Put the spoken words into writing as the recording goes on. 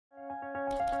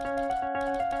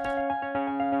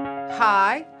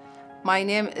Hi, my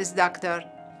name is Dr.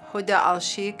 Huda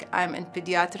Alsheikh. I'm in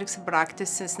pediatrics practice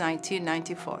since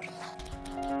 1994.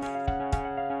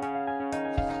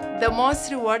 The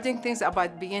most rewarding things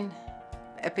about being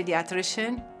a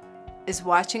pediatrician is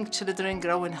watching children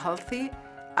growing healthy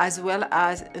as well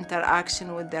as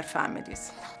interaction with their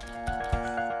families.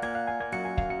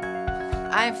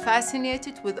 I'm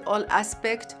fascinated with all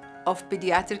aspects of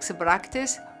pediatrics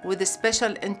practice with a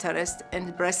special interest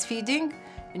in breastfeeding,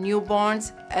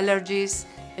 newborns, allergies,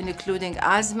 including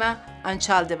asthma and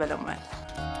child development.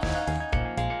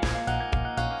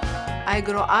 I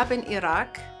grew up in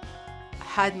Iraq,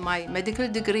 had my medical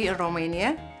degree in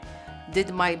Romania,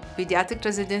 did my pediatric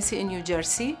residency in New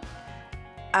Jersey,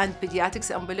 and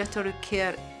pediatrics ambulatory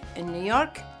care in New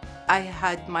York. I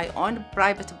had my own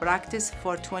private practice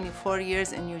for 24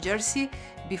 years in New Jersey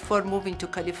before moving to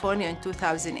California in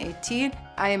 2018.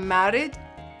 I am married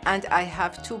and I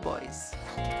have 2 boys.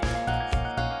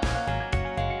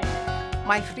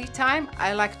 My free time,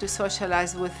 I like to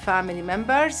socialize with family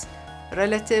members,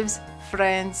 relatives,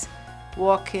 friends,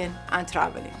 walking and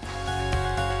traveling.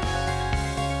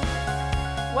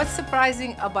 What's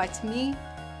surprising about me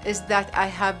is that I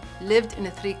have lived in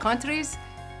 3 countries,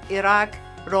 Iraq,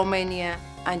 Romania,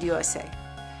 and USA.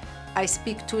 I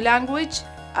speak 2 languages,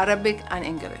 Arabic and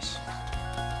English.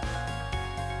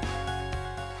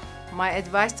 My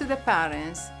advice to the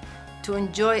parents, to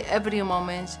enjoy every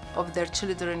moment of their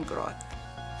children's growth.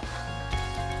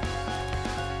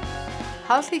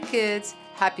 Healthy kids,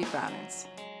 happy parents.